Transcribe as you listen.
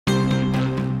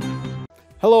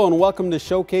Hello and welcome to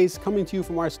Showcase, coming to you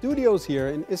from our studios here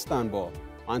in Istanbul.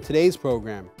 On today's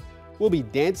program, we'll be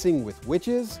dancing with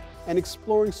witches and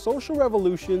exploring social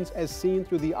revolutions as seen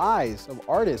through the eyes of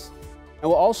artists. And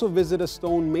we'll also visit a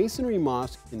stone masonry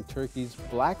mosque in Turkey's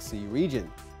Black Sea region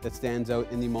that stands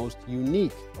out in the most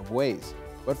unique of ways.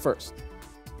 But first,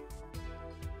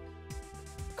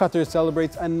 Qatar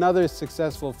celebrates another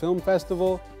successful film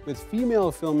festival with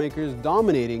female filmmakers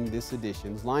dominating this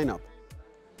edition's lineup.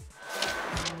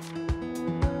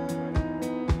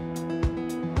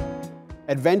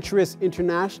 Adventurous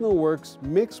international works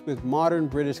mixed with modern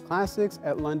British classics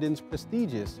at London's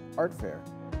prestigious art fair.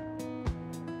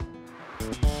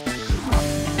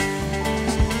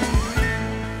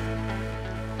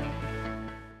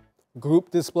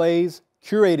 Group displays,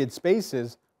 curated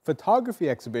spaces, photography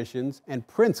exhibitions, and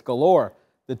prints galore.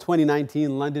 The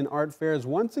 2019 London Art Fair is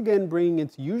once again bringing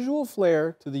its usual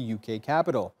flair to the UK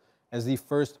capital. As the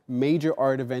first major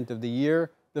art event of the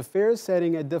year, the fair is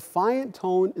setting a defiant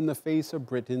tone in the face of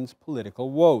Britain's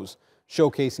political woes,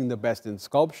 showcasing the best in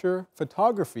sculpture,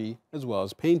 photography, as well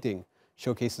as painting.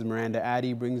 Showcase's Miranda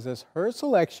Addy brings us her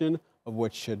selection of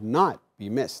what should not be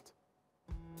missed.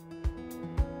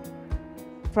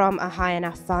 From a high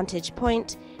enough vantage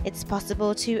point, it's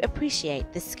possible to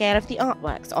appreciate the scale of the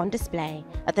artworks on display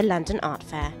at the London Art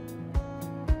Fair.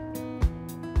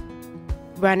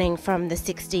 Running from the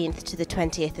 16th to the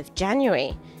 20th of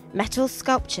January, metal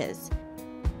sculptures,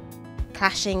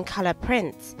 clashing colour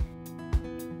prints,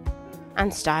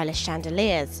 and stylish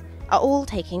chandeliers are all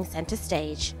taking centre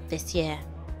stage this year.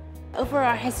 Over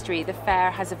our history, the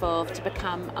fair has evolved to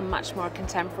become a much more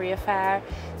contemporary affair.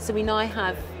 So we now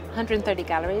have 130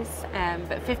 galleries,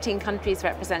 but 15 countries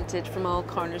represented from all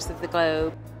corners of the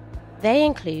globe. They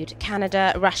include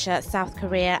Canada, Russia, South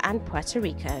Korea, and Puerto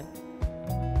Rico.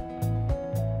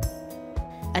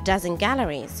 A dozen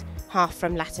galleries, half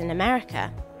from Latin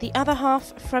America, the other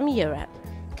half from Europe,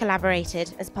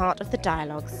 collaborated as part of the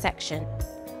Dialogues section.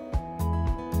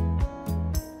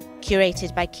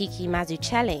 Curated by Kiki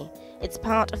Mazzucchelli, it's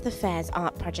part of the fair's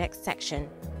Art Projects section,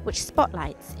 which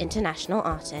spotlights international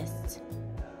artists.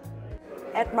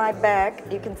 At my back,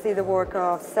 you can see the work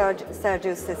of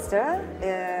Sergio's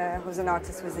sister, who's an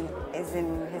artist who is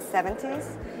in his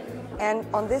 70s. And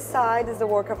on this side is the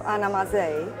work of Anna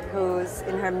Mazet, who's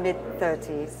in her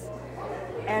mid-30s.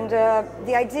 And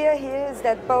the idea here is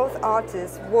that both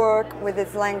artists work with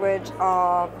this language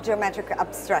of geometric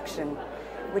abstraction,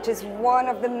 which is one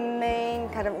of the main,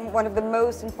 one of the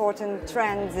most important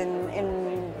trends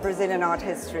in Brazilian art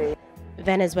history.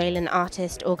 Venezuelan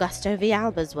artist Augusto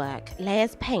Villalba's work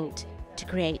layers paint to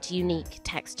create unique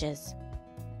textures.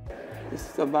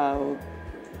 It's about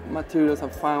materials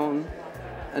I've found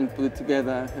and put it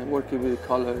together and working with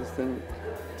colors and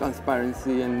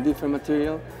transparency and different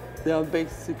material. They are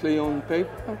basically on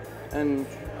paper, and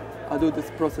I do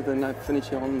this process and I finish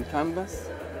it on canvas,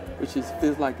 which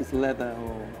feels like it's leather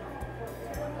or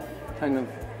kind of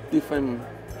different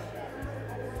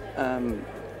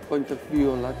point of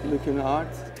view, like looking at art.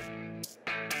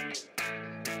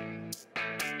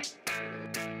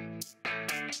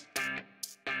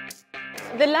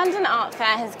 The London Art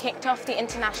Fair has kicked off the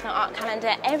International Art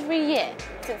Calendar every year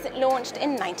since it launched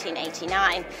in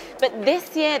 1989. But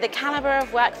this year, the calibre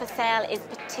of work for sale is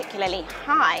particularly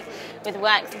high, with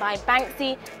works by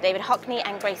Banksy, David Hockney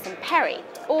and Grayson Perry,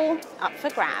 all up for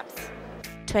grabs.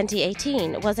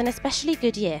 2018 was an especially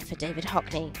good year for David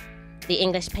Hockney. The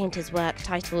English painter's work,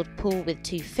 titled Pool with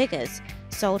Two Figures,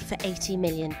 sold for $80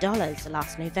 million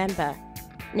last November,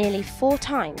 nearly 4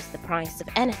 times the price of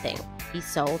anything he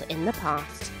sold in the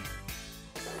past.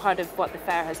 Part of what the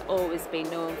fair has always been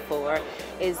known for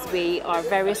is we are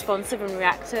very responsive and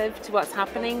reactive to what's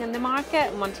happening in the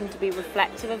market and wanting to be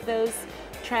reflective of those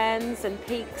trends and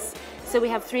peaks. So we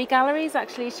have 3 galleries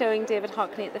actually showing David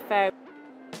Hockney at the fair.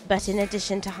 But in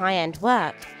addition to high-end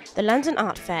work, the London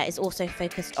Art Fair is also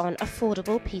focused on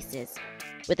affordable pieces,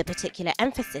 with a particular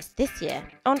emphasis this year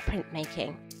on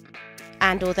printmaking.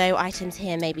 And although items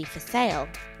here may be for sale,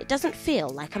 it doesn't feel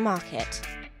like a market.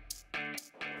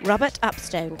 Robert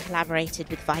Upstone collaborated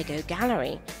with Vigo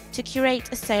Gallery to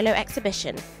curate a solo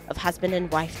exhibition of husband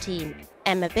and wife team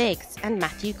Emma Biggs and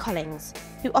Matthew Collings,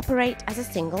 who operate as a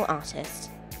single artist.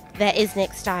 Their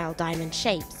Isnik-style diamond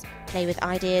shapes play with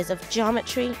ideas of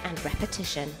geometry and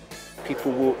repetition.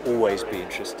 People will always be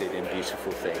interested in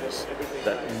beautiful things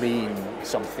that mean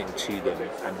something to them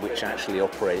and which actually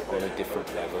operate on a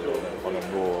different level, on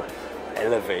a more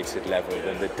elevated level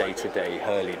than the day-to-day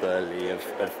hurly-burly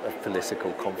of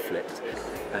political conflict.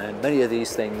 And many of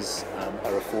these things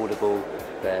are affordable.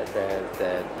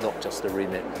 They're not just the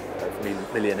remit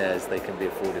of millionaires, they can be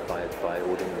afforded by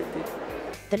ordinary people.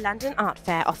 The London Art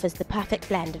Fair offers the perfect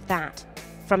blend of that,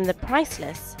 from the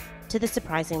priceless to the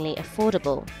surprisingly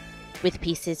affordable, with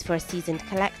pieces for a seasoned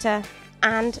collector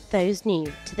and those new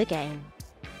to the game.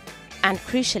 And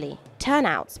crucially,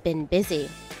 turnout's been busy,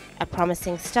 a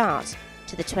promising start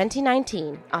to the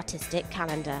 2019 artistic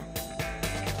calendar.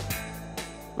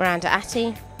 Miranda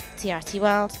Atty, TRT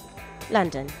World,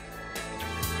 London.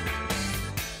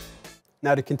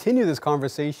 Now, to continue this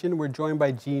conversation, we're joined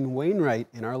by Jean Wainwright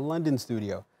in our London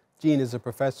studio. Jean is a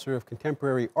professor of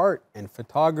contemporary art and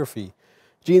photography.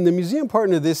 Jean, the museum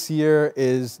partner this year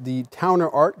is the Towner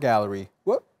Art Gallery.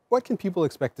 What can people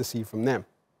expect to see from them?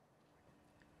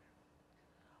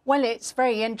 Well, it's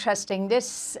very interesting.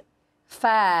 This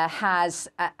fair has,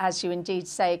 as you indeed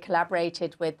say,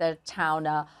 collaborated with the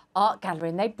Towner Art Gallery,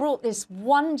 and they brought this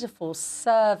wonderful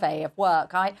survey of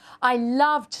work. I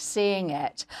loved seeing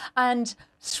it, and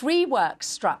 3 works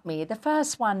struck me. The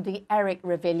first one, the Eric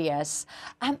Revilius.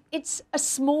 It's a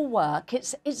small work.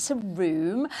 It's a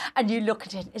room, and you look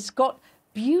at it. It's got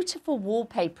beautiful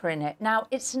wallpaper in it. Now,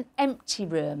 it's an empty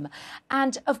room.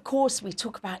 And of course, we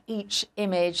talk about each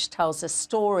image tells a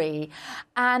story.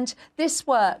 And this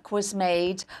work was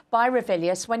made by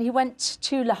Revilius when he went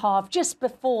to Le Havre just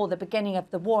before the beginning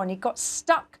of the war, and he got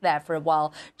stuck there for a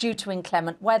while due to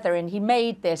inclement weather. And he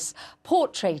made this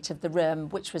portrait of the room,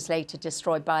 which was later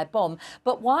destroyed by a bomb.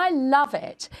 But why I love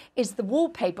it is the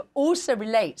wallpaper also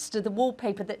relates to the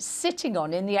wallpaper that's sitting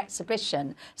on in the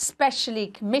exhibition, specially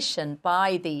commissioned by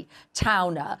the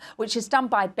Towner, which is done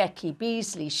by Becky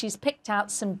Beasley. She's picked out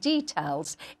some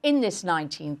details in this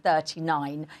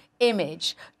 1939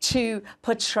 image to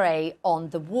portray on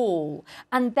the wall.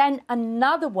 And then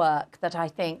another work that I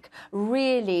think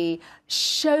really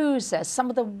shows us some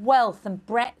of the wealth and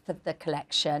breadth of the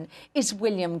collection is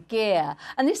William Gere.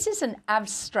 And this is an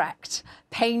abstract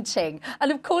painting.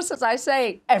 And of course, as I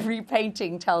say, every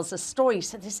painting tells a story.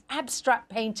 So this abstract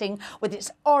painting with its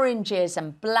oranges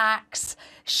and blacks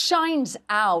shines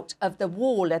out of the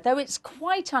wall, although it's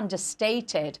quite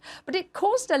understated. But it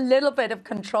caused a little bit of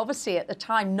controversy at the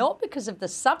time, not because of the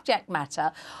subject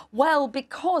matter, well,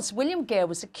 because William Gere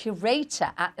was a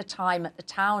curator at the time at the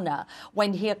Towner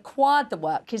when he acquired the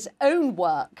work, his own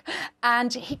work,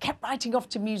 and he kept writing off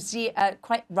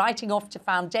to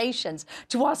foundations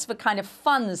to ask for kind of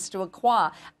funds to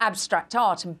acquire abstract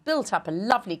art, and built up a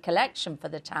lovely collection for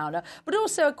the Towner, but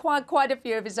also acquired quite a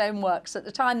few of his own works at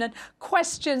the time. And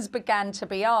questions began to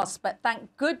be asked, but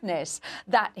thank goodness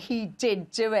that he did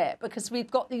do it, because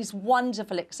we've got these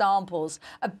wonderful examples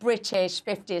of British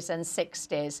 50s and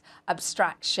 60s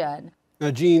abstraction. Now,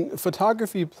 Jean,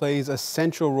 photography plays a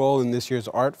central role in this year's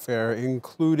art fair,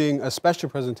 including a special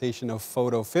presentation of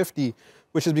Photo 50,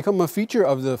 which has become a feature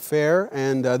of the fair,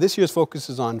 and this year's focus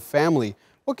is on family.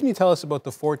 What can you tell us about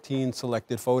the 14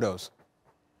 selected photos?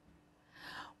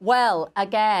 Well,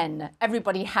 again,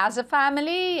 everybody has a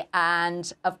family,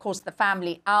 and of course the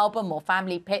family album or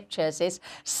family pictures is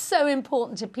so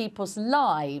important to people's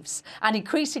lives, and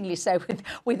increasingly so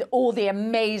with all the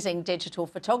amazing digital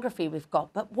photography we've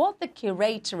got. But what the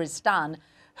curator has done,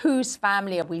 whose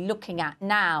family are we looking at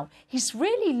now? He's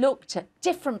really looked at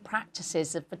different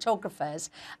practices of photographers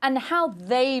and how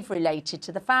they've related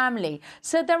to the family.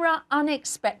 So there are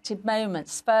unexpected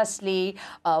moments. Firstly,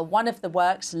 one of the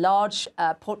works, large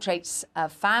portraits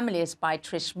of families by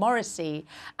Trish Morrissey,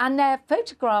 and they're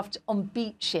photographed on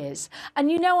beaches. And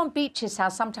you know on beaches how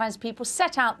sometimes people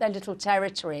set out their little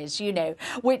territories,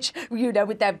 which,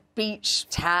 with their beach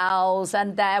towels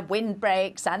and their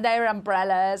windbreaks and their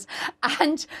umbrellas.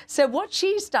 And so what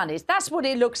she's done is, that's what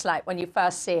it looks like when you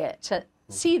first see it, to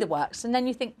see the works, and then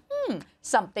you think,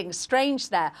 something strange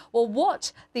there. Well,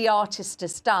 what the artist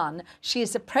has done, she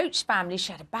has approached family.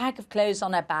 She had a bag of clothes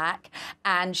on her back,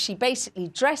 and she basically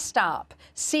dressed up,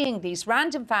 seeing these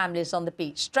random families on the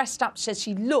beach, dressed up so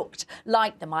she looked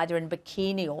like them, either in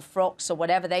bikini or frocks or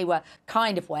whatever they were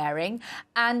kind of wearing.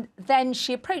 And then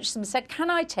she approached them and said, "Can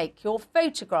I take your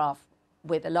photograph?"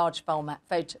 with a large format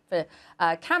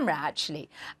camera, actually.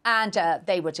 And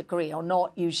they would agree or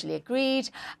not, usually agreed.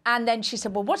 And then she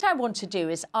said, well, what I want to do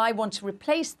is I want to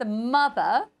replace the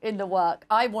mother in the work.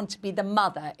 I want to be the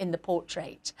mother in the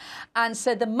portrait. And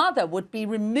so the mother would be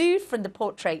removed from the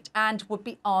portrait and would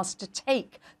be asked to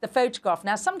take the photograph.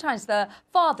 Now, sometimes the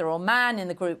father or man in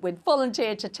the group would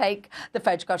volunteer to take the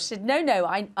photograph. She said, no,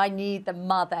 I need the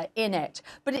mother in it.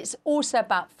 But it's also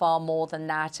about far more than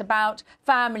that, about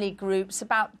family groups, groups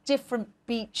about different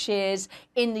beaches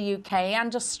in the UK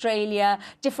and Australia,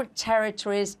 different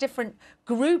territories, different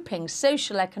groupings,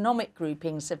 social economic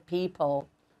groupings of people.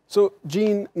 So,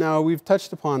 Jean, now we've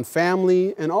touched upon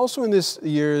family, and also in this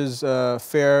year's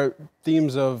fair,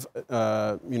 themes of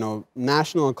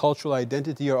national and cultural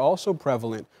identity are also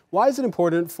prevalent. Why is it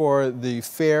important for the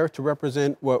fair to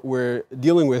represent what we're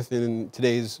dealing with in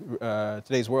today's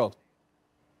world?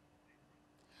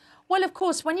 Well, of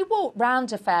course, when you walk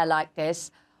round a fair like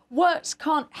this, works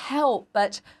can't help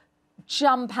but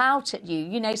jump out at you.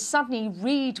 You know, suddenly you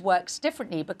read works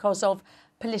differently because of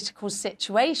political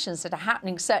situations that are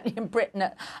happening, certainly in Britain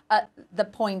at the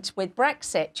point with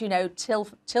Brexit. You know,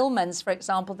 Tillmans, for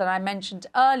example, that I mentioned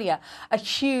earlier, a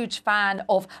huge fan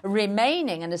of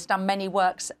remaining and has done many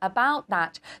works about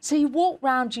that. So you walk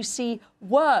round, you see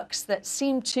works that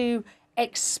seem to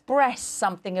express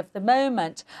something of the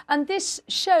moment. And this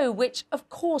show, which of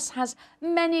course has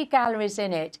many galleries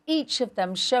in it, each of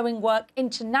them showing work,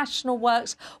 international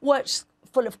works, works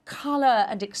full of colour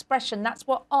and expression. That's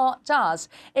what art does.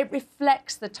 It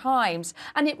reflects the times,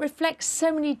 and it reflects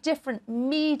so many different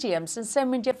mediums and so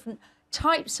many different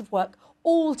types of work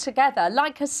all together,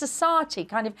 like a society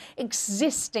kind of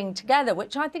existing together,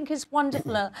 which I think is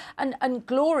wonderful and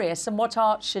glorious, and what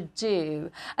art should do.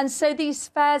 And so these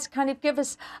fairs kind of give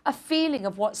us a feeling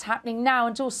of what's happening now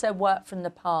and also work from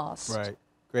the past. Right.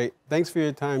 Great. Thanks for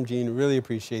your time, Jean. Really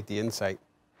appreciate the insight.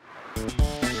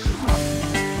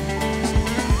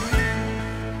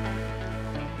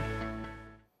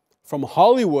 From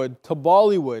Hollywood to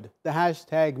Bollywood, the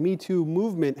hashtag #MeToo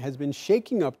movement has been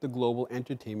shaking up the global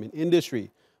entertainment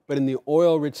industry. But in the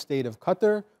oil-rich state of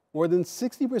Qatar, more than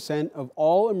 60% of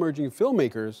all emerging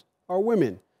filmmakers are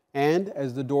women. And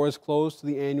as the doors close to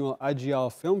the annual Ajial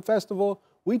Film Festival,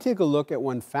 we take a look at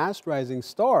one fast-rising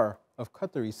star of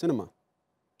Qatari cinema.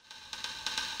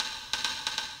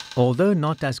 Although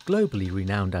not as globally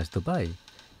renowned as Dubai,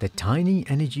 the tiny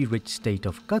energy-rich state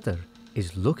of Qatar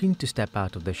is looking to step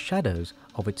out of the shadows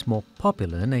of its more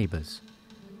popular neighbours.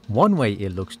 One way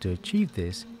it looks to achieve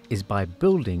this is by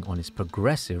building on its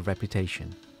progressive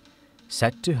reputation.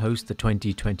 Set to host the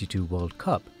 2022 World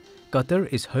Cup,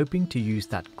 Qatar is hoping to use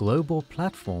that global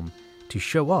platform to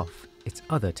show off its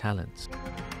other talents.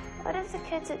 Why does the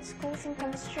kids at school seem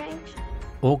kind of strange?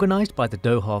 Organised by the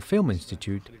Doha Film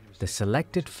Institute, the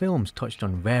selected films touched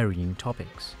on varying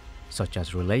topics, such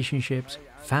as relationships,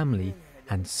 family,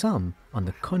 and some on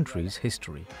the country's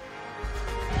history.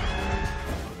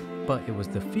 But it was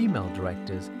the female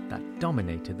directors that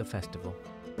dominated the festival.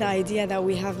 The idea that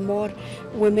we have more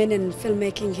women in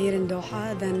filmmaking here in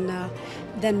Doha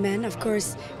than men. Of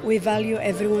course, we value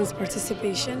everyone's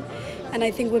participation, and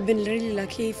I think we've been really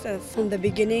lucky from the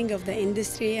beginning of the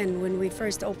industry, and when we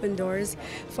first opened doors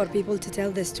for people to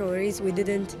tell their stories, we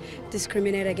didn't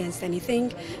discriminate against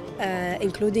anything,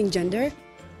 including gender.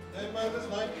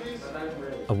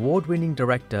 Award-winning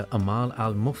director Amal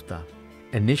Al-Mufta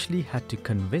initially had to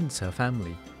convince her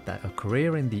family that a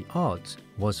career in the arts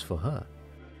was for her.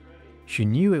 She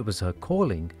knew it was her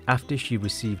calling after she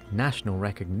received national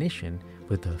recognition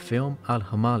with her film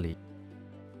Al-Hamali.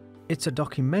 It's a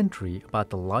documentary about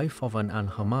the life of an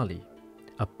Al-Hamali,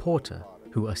 a porter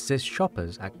who assists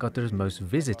shoppers at Qatar's most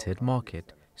visited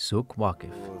market, Souk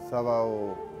Waqif.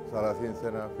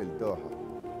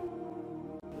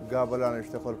 قبل أن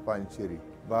نشتغل بانشيري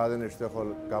بعد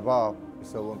نشتغل كباب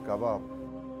يسوون كباب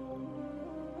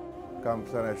كم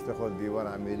سنة اشتغل ديوان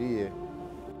عميرية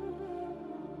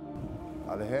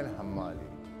على هين حمالي.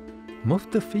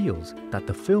 Mufta feels that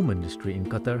the film industry in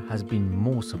Qatar has been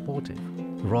more supportive,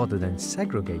 rather than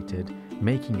segregated,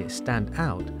 making it stand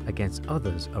out against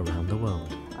others around the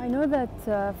world. I know that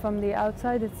from the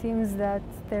outside it seems that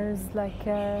there's like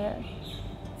a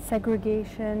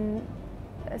segregation,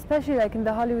 especially like in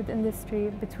the Hollywood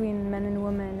industry, between men and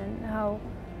women and how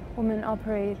women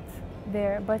operate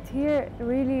there. But here,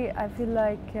 really, I feel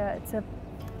like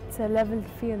it's a level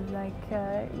field. Like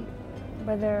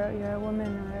whether you're a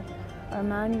woman or a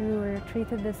man, you were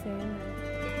treated the same.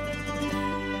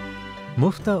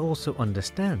 Mufta also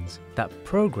understands that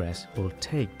progress will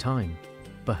take time,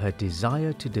 but her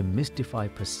desire to demystify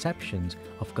perceptions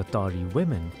of Qatari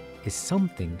women is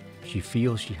something she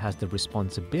feels she has the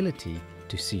responsibility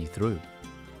to see through.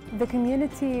 The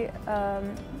community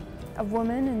of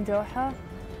women in Doha,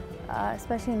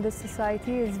 especially in this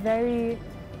society, is very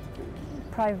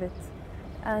private.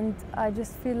 And I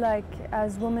just feel like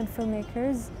as women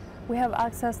filmmakers, we have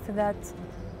access to that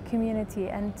community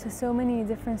and to so many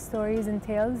different stories and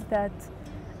tales that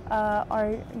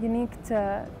are unique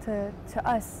to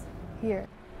us here.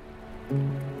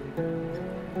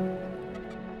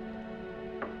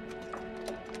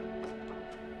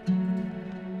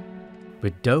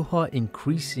 With Doha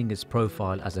increasing its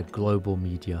profile as a global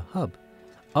media hub,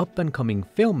 up-and-coming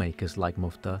filmmakers like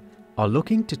Mufta are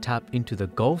looking to tap into the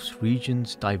Gulf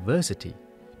region's diversity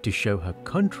to show her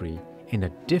country in a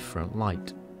different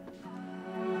light.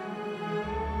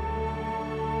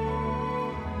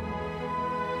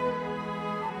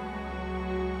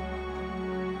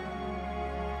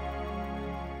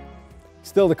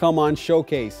 Still to come on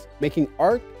Showcase, making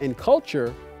art and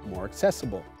culture more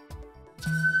accessible.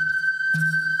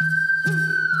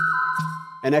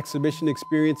 An exhibition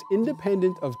experience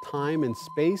independent of time and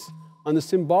space on the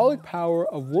symbolic power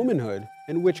of womanhood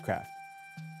and witchcraft.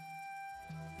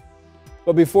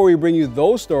 But before we bring you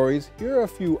those stories, here are a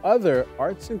few other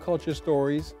arts and culture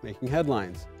stories making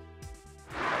headlines.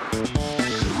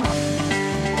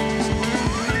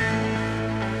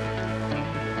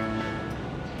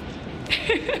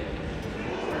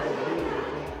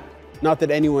 Not that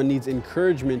anyone needs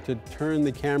encouragement to turn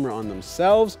the camera on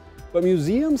themselves, but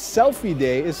Museum Selfie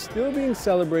Day is still being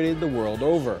celebrated the world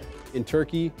over. In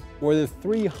Turkey, more than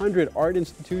 300 art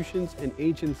institutions and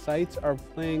ancient sites are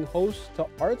playing host to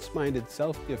arts-minded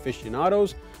selfie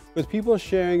aficionados, with people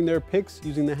sharing their pics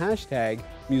using the hashtag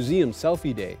Museum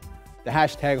Selfie Day. The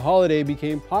hashtag holiday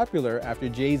became popular after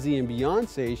Jay-Z and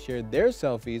Beyoncé shared their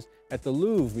selfies at the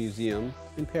Louvre Museum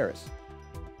in Paris.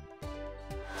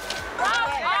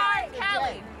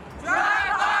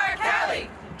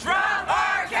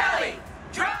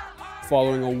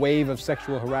 Following a wave of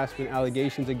sexual harassment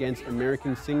allegations against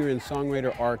American singer and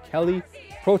songwriter R. Kelly,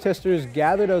 protesters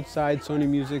gathered outside Sony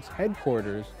Music's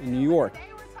headquarters in New York.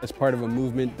 As part of a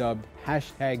movement dubbed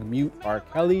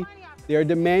 #MuteRKelly, they are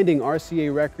demanding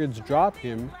RCA Records drop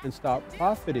him and stop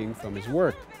profiting from his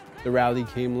work. The rally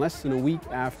came less than a week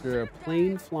after a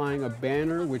plane flying a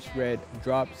banner which read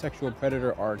 "Drop Sexual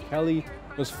Predator R. Kelly"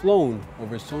 was flown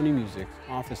over Sony Music's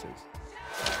offices.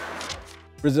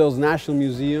 Brazil's National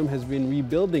Museum has been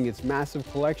rebuilding its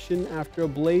massive collection after a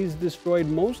blaze destroyed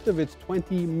most of its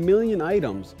 20 million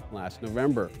items last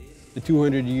November. The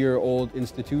 200-year-old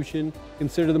institution,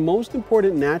 considered the most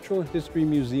important natural history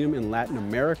museum in Latin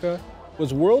America,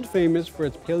 was world famous for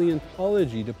its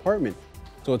paleontology department.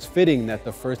 So it's fitting that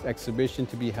the first exhibition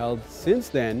to be held since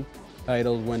then,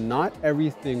 titled "When Not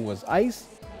Everything Was Ice,"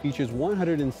 features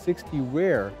 160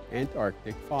 rare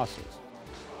Antarctic fossils.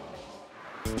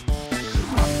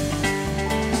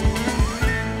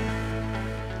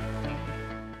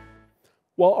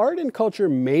 While art and culture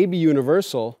may be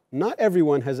universal, not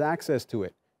everyone has access to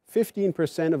it.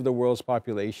 15% of the world's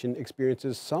population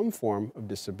experiences some form of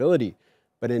disability,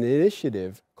 but an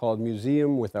initiative called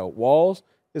Museum Without Walls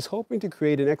is hoping to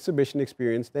create an exhibition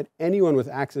experience that anyone with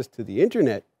access to the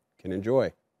internet can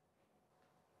enjoy.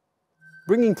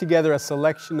 Bringing together a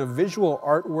selection of visual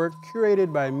artwork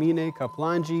curated by Mine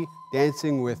Kaplanji,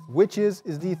 Dancing with Witches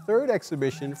is the third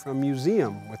exhibition from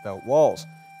Museum Without Walls.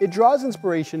 It draws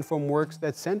inspiration from works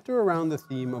that center around the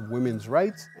theme of women's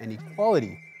rights and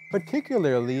equality,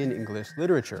 particularly in English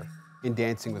literature. In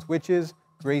Dancing with Witches,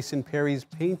 Grayson Perry's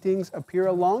paintings appear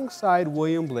alongside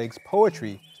William Blake's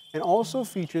poetry and also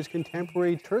features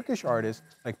contemporary Turkish artists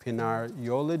like Pinar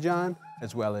Yolajan,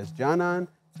 as well as Canan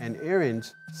and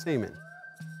Erinç Seymen.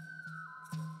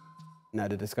 Now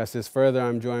to discuss this further,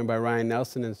 I'm joined by Ryan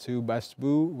Nelson and Sue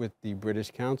Basbugu with the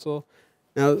British Council.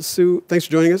 Now, Sue, thanks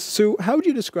for joining us. Sue, how would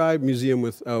you describe Museum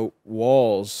Without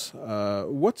Walls?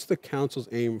 What's the Council's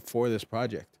aim for this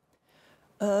project?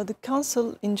 The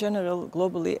Council, in general,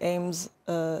 globally aims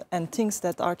and thinks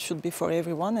that art should be for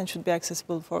everyone and should be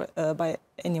accessible by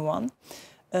anyone.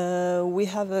 We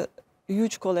have a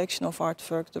huge collection of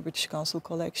artwork, the British Council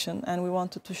collection, and we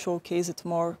wanted to showcase it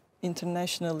more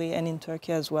internationally and in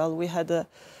Turkey as well. We had a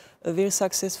very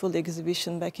successful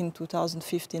exhibition back in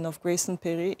 2015 of Grayson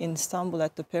Perry in Istanbul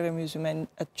at the Peri Museum and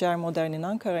at Cer Modern in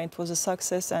Ankara. It was a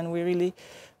success, and we really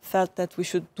felt that we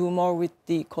should do more with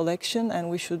the collection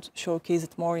and we should showcase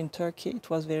it more in Turkey. It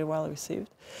was very well received.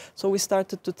 So we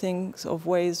started to think of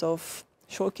ways of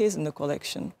showcasing the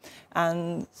collection.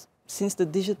 And since the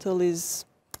digital is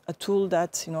a tool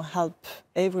that help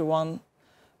everyone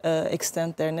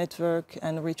extend their network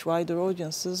and reach wider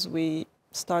audiences, we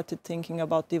started thinking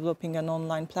about developing an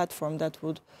online platform that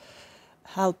would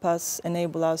help us,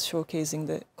 enable us showcasing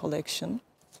the collection.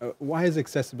 Why is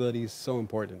accessibility so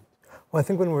important? Well, I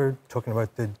think when we're talking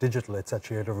about the digital, it's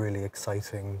actually at a really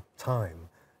exciting time.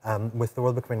 With the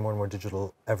world becoming more and more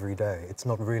digital every day, it's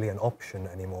not really an option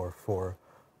anymore for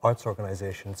arts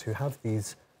organizations who have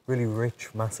these really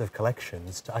rich, massive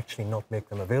collections to actually not make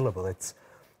them available. It's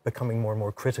becoming more and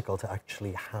more critical to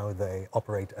actually how they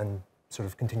operate and sort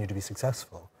of continue to be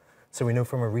successful. So we know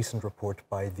from a recent report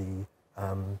by the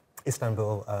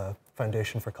Istanbul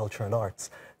Foundation for Culture and Arts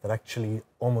that actually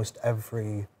almost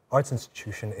every arts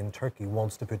institution in Turkey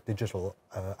wants to put digital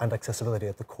and accessibility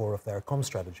at the core of their comm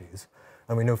strategies.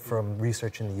 And we know from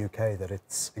research in the UK that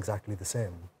it's exactly the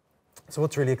same. So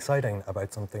what's really exciting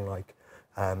about something like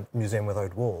Museum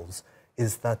Without Walls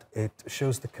is that it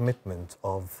shows the commitment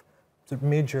of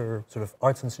major sort of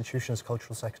arts institutions,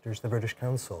 cultural sectors, the British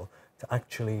Council, to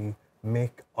actually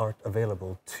make art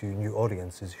available to new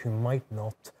audiences who might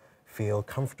not feel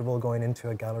comfortable going into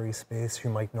a gallery space, who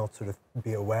might not sort of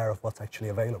be aware of what's actually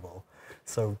available.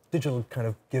 So digital kind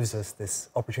of gives us this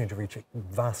opportunity to reach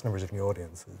vast numbers of new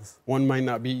audiences. One might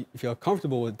not feel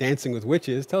comfortable with dancing with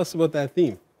witches. Tell us about that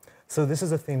theme. So this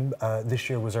is a theme this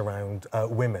year was around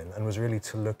women, and was really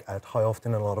to look at how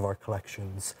often in a lot of our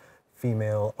collections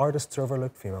female artists are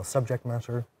overlooked, female subject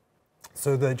matter.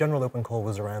 So the general open call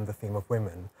was around the theme of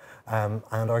women, and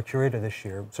our curator this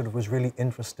year sort of was really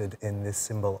interested in this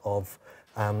symbol of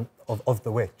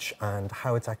the witch and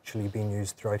how it's actually been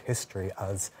used throughout history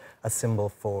as a symbol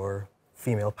for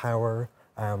female power,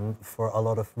 for a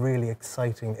lot of really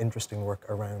exciting, interesting work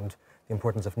around the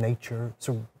importance of nature.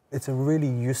 So it's a really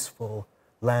useful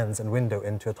lens and window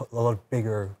into a lot of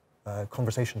bigger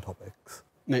conversation topics.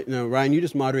 Now, Ryan, you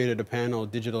just moderated a panel,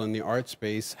 Digital in the Art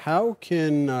Space. How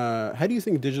do you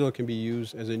think digital can be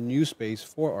used as a new space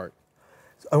for art?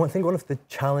 I think one of the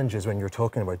challenges when you're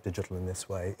talking about digital in this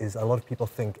way is a lot of people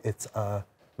think it's a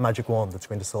magic wand that's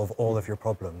going to solve all of your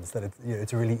problems, that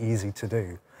it's really easy to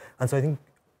do. And so I think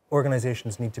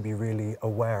organizations need to be really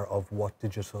aware of what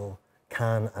digital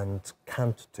can and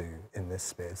can't do in this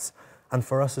space. And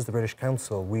for us as the British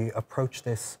Council, we approach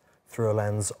this through a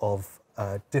lens of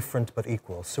different but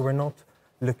equal. So we're not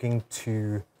looking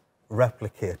to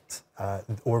replicate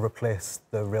or replace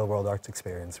the real world arts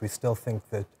experience. We still think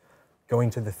that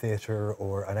going to the theatre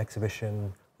or an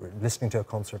exhibition, or listening to a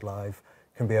concert live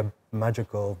can be a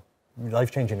magical,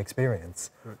 life-changing experience.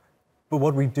 Right. But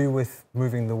what we do with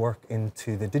moving the work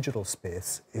into the digital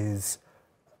space is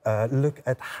look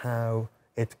at how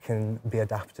it can be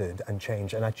adapted and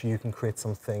changed, and actually you can create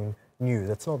something new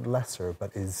that's not lesser but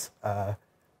is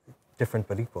different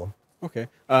but equal. Okay.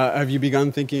 Have you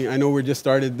begun thinking, I know we're just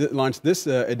launched this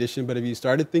edition, but have you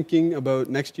started thinking about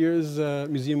next year's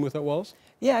Museum Without Walls?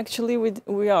 Yeah, actually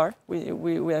we are.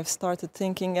 We have started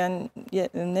thinking, and yeah,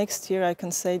 next year I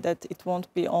can say that it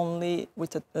won't be only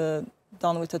with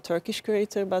done with a Turkish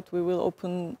curator, but we will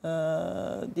open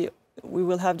we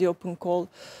will have the open call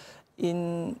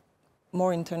in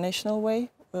more international way.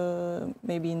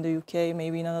 Maybe in the UK,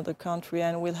 maybe in another country,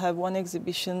 and we'll have one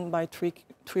exhibition by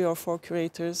three or four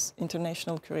curators,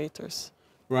 international curators.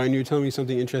 Ryan, you were telling me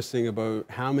something interesting about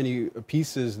how many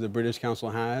pieces the British Council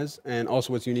has, and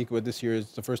also what's unique about this year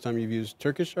is the first time you've used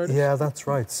Turkish artists? Yeah, that's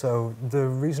right. So the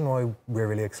reason why we're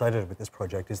really excited about this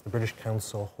project is the British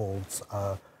Council holds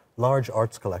a large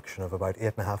arts collection of about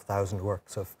 8,500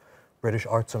 works of British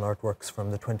arts and artworks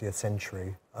from the 20th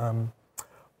century.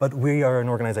 But we are an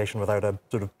organisation without a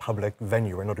sort of public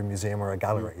venue. We're not a museum or a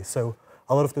gallery. So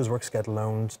a lot of those works get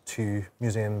loaned to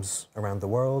museums around the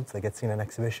world. They get seen in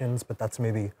exhibitions, but that's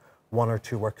maybe one or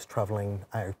two works travelling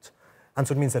out. And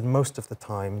so it means that most of the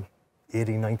time,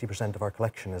 80–90% of our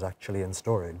collection is actually in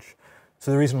storage. So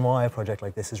the reason why a project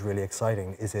like this is really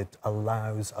exciting is it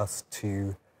allows us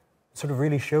to sort of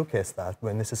really showcase that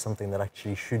when this is something that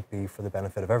actually should be for the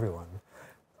benefit of everyone.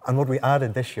 And what we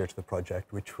added this year to the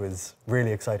project, which was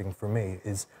really exciting for me,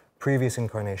 is previous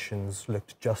incarnations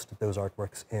looked just at those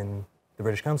artworks in the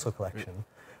British Council collection. Right.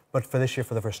 But for this year,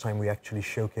 for the first time, we actually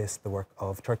showcased the work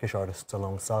of Turkish artists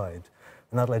alongside.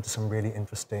 And that led to some really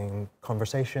interesting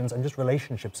conversations and just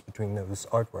relationships between those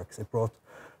artworks. It brought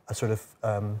a sort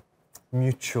of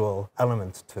mutual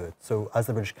element to it. So as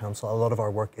the British Council, a lot of our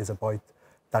work is about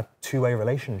that two-way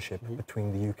relationship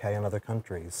between the UK and other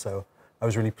countries. So I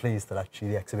was really pleased that actually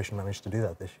the exhibition managed to do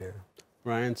that this year.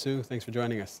 Ryan, Sue, thanks for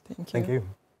joining us. Thank you.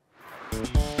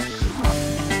 Thank you.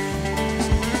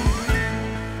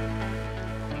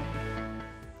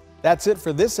 That's it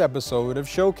for this episode of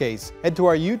Showcase. Head to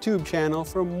our YouTube channel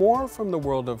for more from the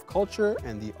world of culture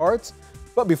and the arts.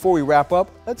 But before we wrap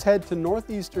up, let's head to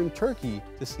northeastern Turkey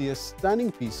to see a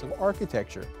stunning piece of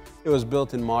architecture. It was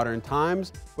built in modern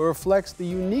times, but reflects the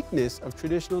uniqueness of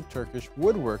traditional Turkish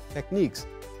woodwork techniques.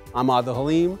 I'm Adil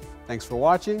Halim. Thanks for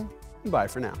watching, and bye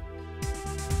for now.